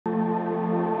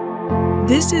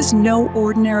This is no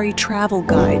ordinary travel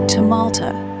guide to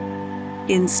Malta.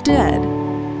 Instead,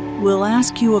 we'll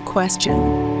ask you a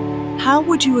question. How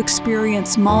would you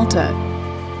experience Malta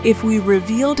if we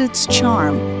revealed its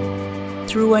charm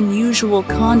through unusual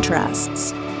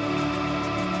contrasts?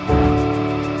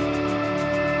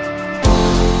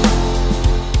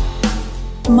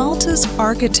 Malta's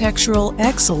architectural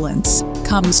excellence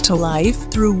comes to life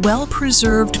through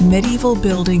well-preserved medieval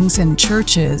buildings and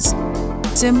churches,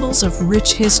 symbols of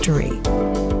rich history.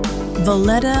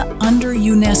 Valletta, under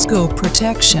UNESCO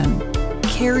protection,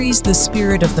 carries the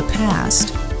spirit of the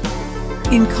past.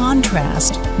 In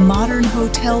contrast, modern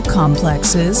hotel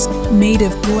complexes, made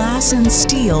of glass and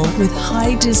steel with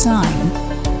high design,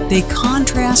 they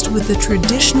contrast with the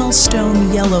traditional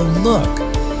stone yellow look.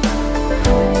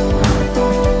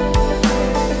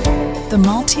 The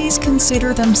Maltese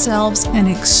consider themselves an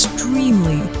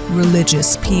extremely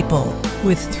religious people,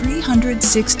 with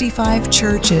 365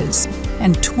 churches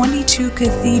and 22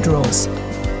 cathedrals.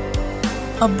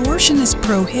 Abortion is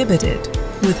prohibited,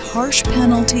 with harsh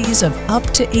penalties of up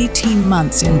to 18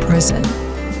 months in prison.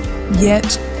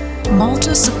 Yet,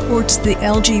 Malta supports the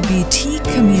LGBT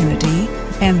community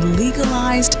and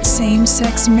legalized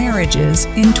same-sex marriages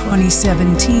in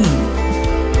 2017.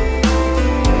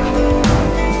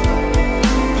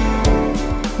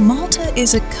 Malta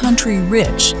is a country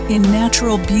rich in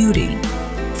natural beauty,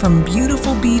 from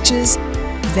beautiful beaches,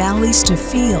 valleys to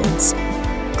fields,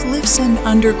 cliffs and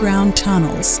underground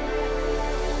tunnels.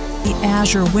 The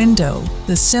azure window,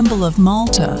 the symbol of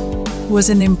Malta,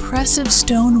 was an impressive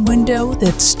stone window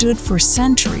that stood for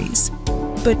centuries,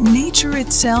 but nature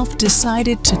itself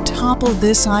decided to topple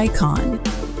this icon,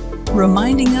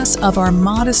 reminding us of our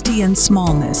modesty and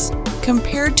smallness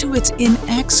compared to its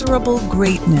inexorable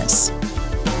greatness.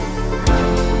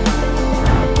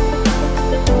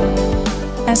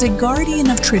 As a guardian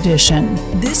of tradition,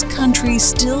 this country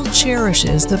still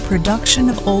cherishes the production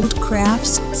of old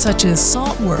crafts such as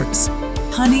saltworks,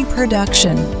 honey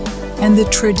production, and the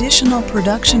traditional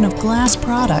production of glass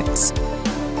products.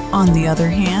 On the other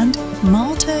hand,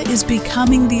 Malta is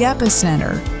becoming the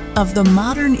epicenter of the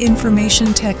modern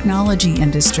information technology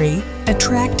industry,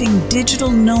 attracting digital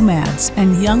nomads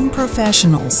and young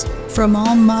professionals from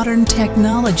all modern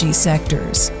technology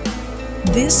sectors.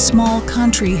 This small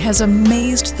country has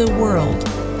amazed the world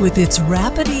with its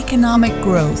rapid economic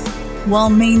growth while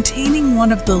maintaining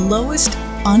one of the lowest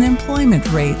unemployment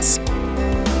rates.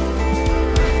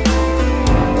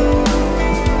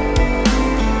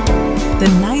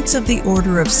 The Knights of the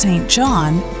Order of St.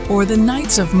 John, or the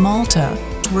Knights of Malta,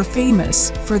 were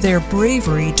famous for their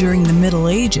bravery during the Middle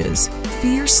Ages,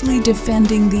 fiercely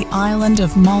defending the island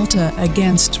of Malta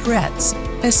against threats,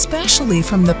 especially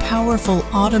from the powerful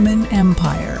Ottoman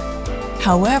Empire.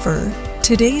 However,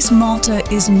 today's Malta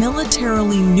is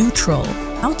militarily neutral,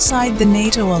 outside the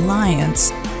NATO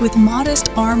alliance, with modest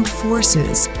armed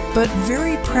forces, but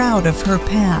very proud of her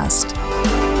past.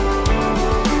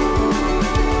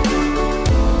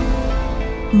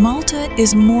 Malta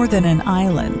is more than an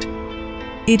island.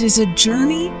 It is a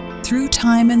journey through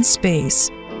time and space,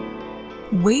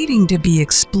 waiting to be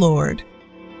explored.